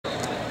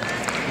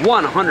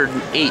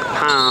108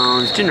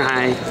 pounds, junior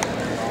high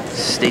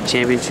state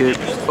championship,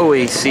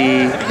 OAC,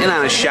 in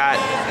on a shot,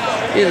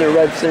 in the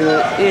red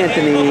singlet,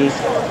 Anthony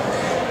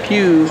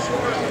Pugh.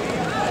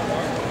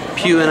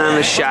 Pugh in on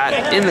the shot,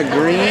 in the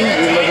green,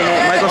 you're looking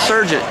at Michael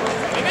Sergent.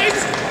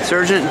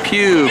 Sergent and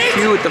Pugh.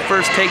 Pugh with the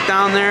first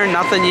takedown there,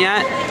 nothing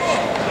yet.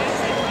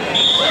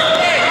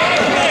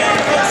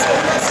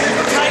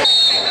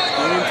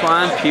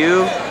 Antwon,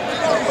 Pugh.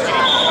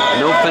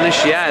 No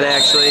finish yet,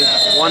 actually.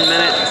 1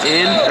 minute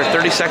in, or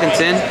 30 seconds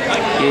in.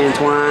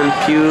 Antwon,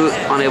 Pugh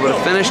unable to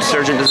finish.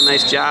 Sergent does a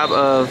nice job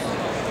of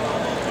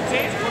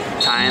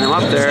tying him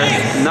up there.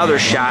 Another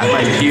shot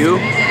by Pugh.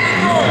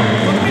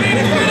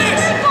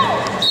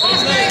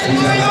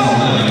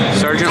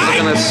 Sergent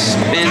looking to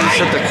spin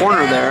at the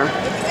corner there.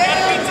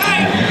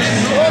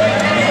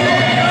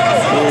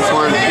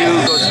 Antwon,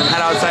 Pugh goes from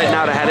head outside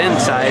now to head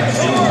inside.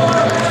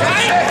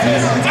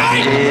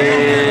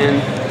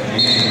 And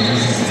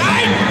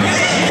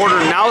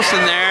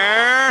Nelson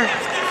there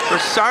for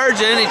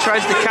Sergeant. He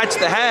tries to catch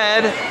the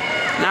head.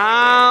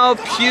 Now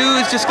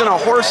Pugh's just going to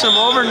horse him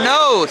over.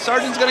 No,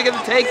 Sergeant's going to get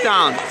the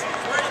takedown.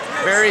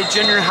 Very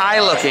junior high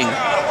looking.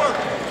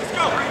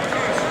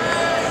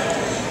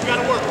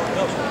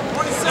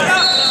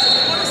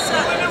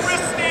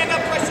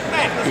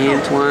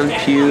 Antwon,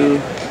 Pugh,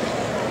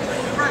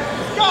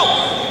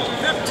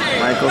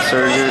 Michael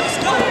Sergent.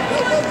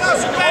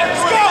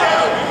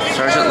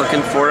 Sergeant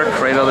looking for a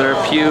cradle there.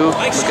 Pugh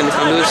looking to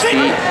come to his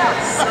feet.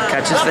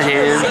 Catches the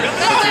hand.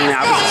 Puts it on the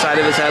opposite side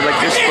of his head like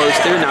you're supposed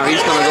to. Now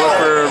he's going to go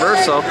for a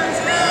reversal.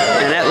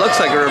 And that looks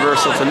like a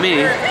reversal to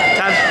me.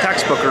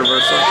 Textbook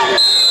reversal.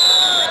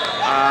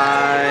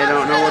 I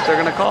don't know what they're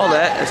going to call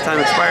that as time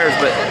expires,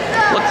 but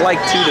looked like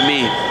two to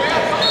me.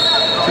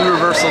 Two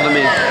reversal to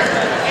me.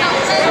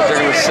 That's what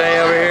they're going to say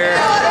over here.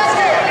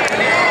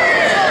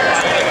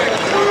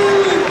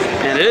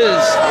 And it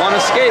is one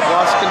escape,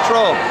 lost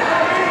control.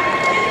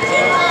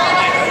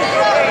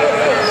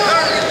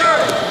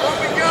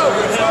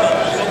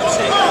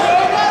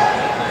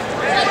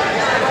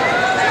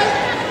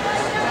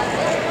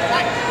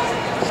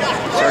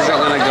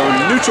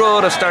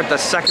 To start the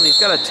second. He's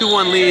got a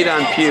 2-1 lead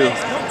on Pugh.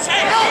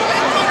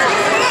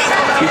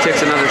 Pugh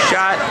takes another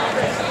shot.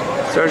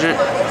 Sergeant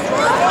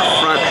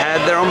front head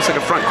there, almost like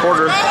a front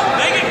quarter.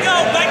 Make it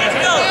go, make it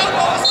go.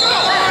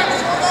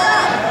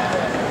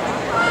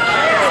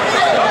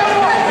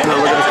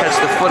 Now looking to catch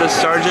the foot of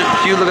Sergeant.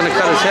 Pugh looking to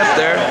cut his hip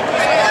there.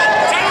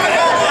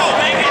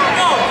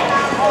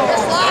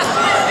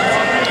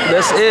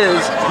 This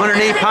is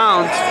 108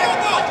 pounds.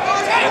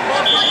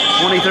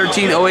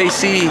 2013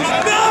 OAC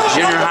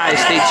Junior High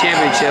State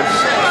Championships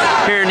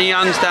here in the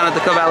Youngstown at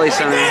the Covelli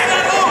Center.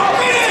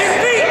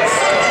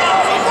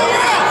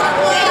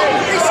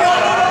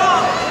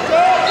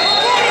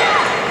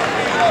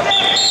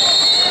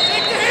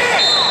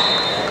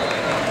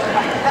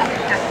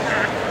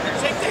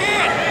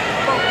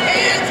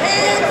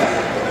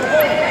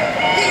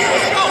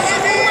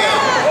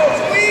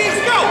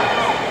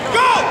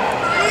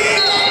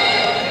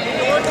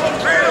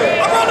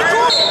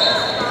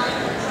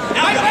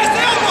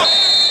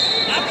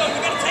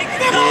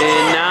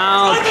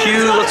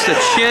 The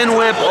chin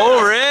whip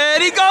over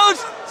it. He goes.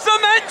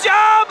 Cement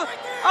job.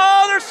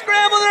 Oh, they're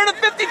scrambling. They're in a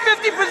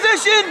 50-50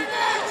 position.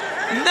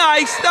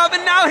 Nice stuff.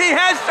 And now he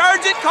has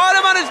Sergeant caught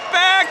him on his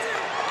back.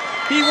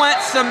 He went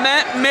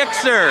cement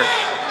mixer.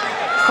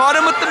 Caught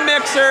him with the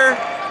mixer.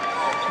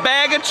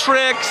 Bag of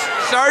tricks.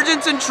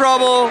 Sergeant's in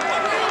trouble.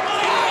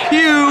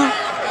 Pugh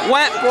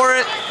went for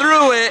it,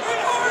 threw it,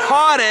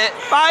 caught it.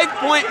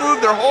 5-point move.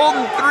 They're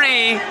holding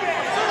 3.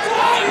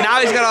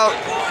 Now he's got a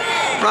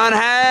front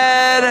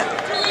head.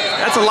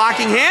 That's a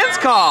locking hands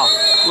call.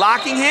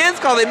 Locking hands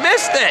call. They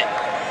missed it.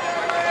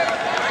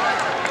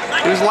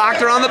 He was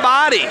locked around the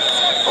body,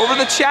 over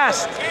the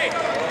chest.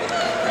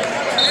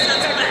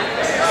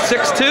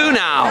 6-2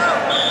 now.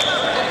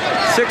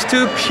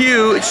 6-2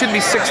 Pugh. It should be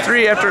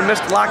 6-3 after a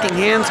missed locking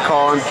hands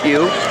call on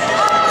Pugh.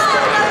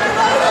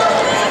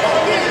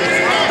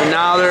 And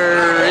now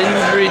they're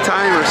injury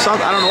time or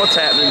something. I don't know what's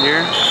happening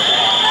here.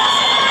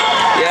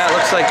 Yeah, it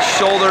looks like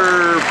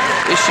shoulder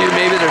issue.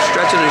 Maybe they're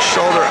stretching his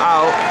shoulder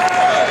out.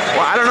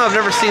 Well, I don't know. I've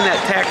never seen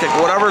that tactic.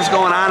 Whatever's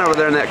going on over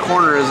there in that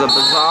corner is a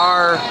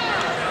bizarre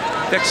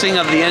fixing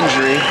of the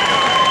injury.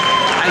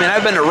 I mean,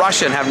 I've been to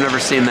Russia and have never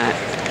seen that.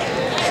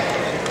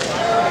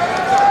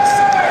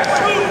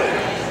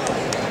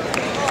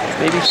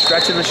 Maybe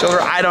stretching the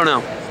shoulder. I don't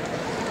know.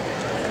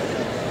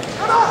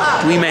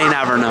 We may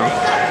never know.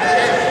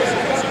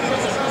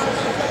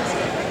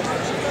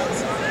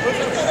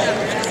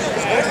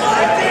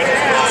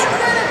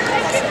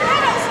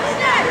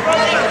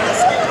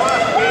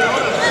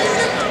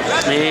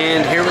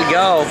 And here we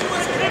go.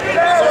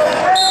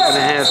 We're going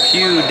to have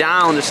Pugh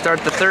down to start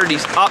the third.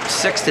 He's up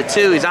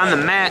 6-2. He's on the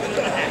mat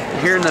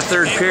here in the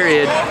third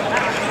period.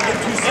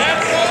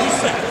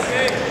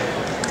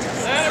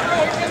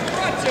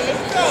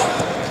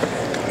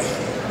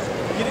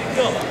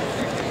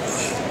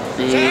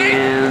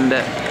 And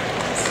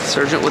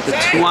Sergent with the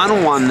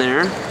 2-on-1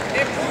 there.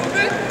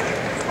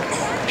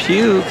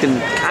 Pugh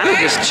can kind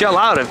of just chill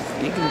out. If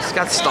he's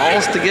got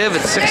stalls to give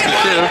at 62.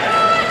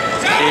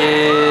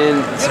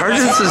 And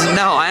Sergent says,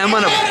 no, I am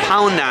going to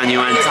pound on you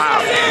on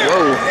top.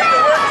 Whoa.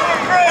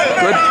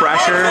 Good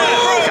pressure.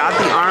 Got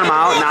the arm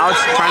out. Now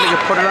it's trying to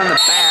put it on the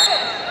back.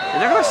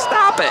 And they're going to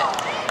stop it.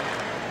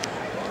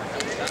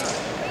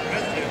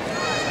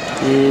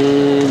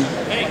 And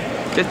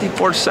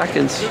 54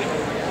 seconds.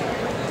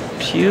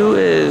 Pugh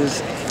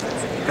is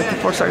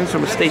 54 seconds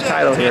from a state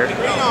title here.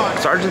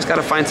 Sergeant's got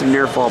to find some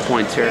near fall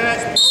points here.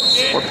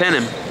 Or pin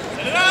him.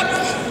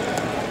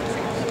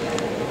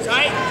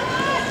 Tight.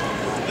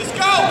 Let's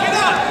go. Get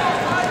up.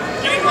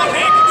 Get him up.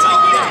 Hand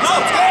control.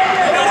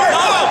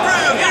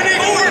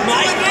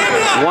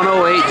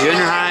 108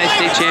 junior high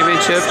state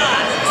championship.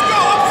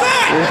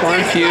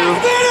 Antwon Pugh.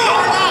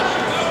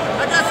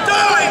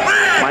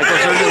 Michael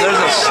Sergent, there's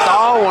a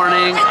stall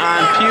warning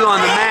on Pugh on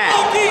the mat.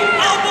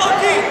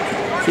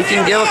 He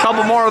can give a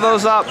couple more of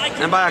those up,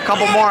 and by a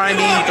couple more I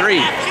mean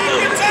 3.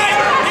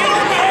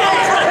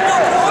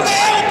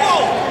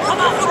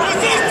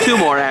 2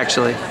 more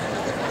actually.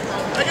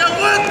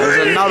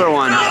 There's another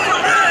one.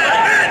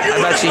 I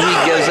bet you he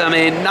gives him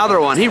another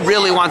one. He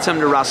really wants him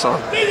to wrestle.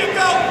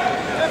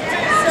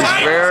 He's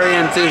very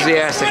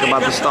enthusiastic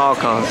about the stall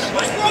calls.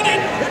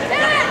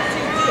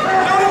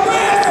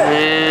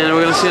 And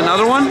we're going to see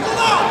another one.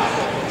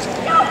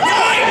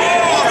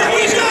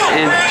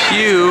 And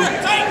Pugh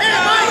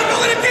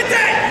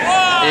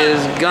is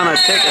going to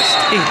take a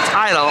state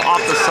title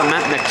off the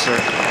cement mixer.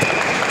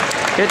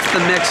 Hits the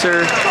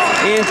mixer.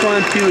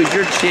 Antwon Pugh is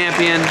your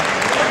champion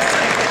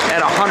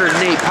at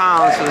 108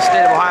 pounds for the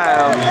state of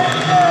Ohio.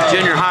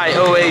 Junior high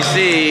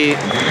OAC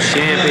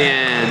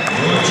champion.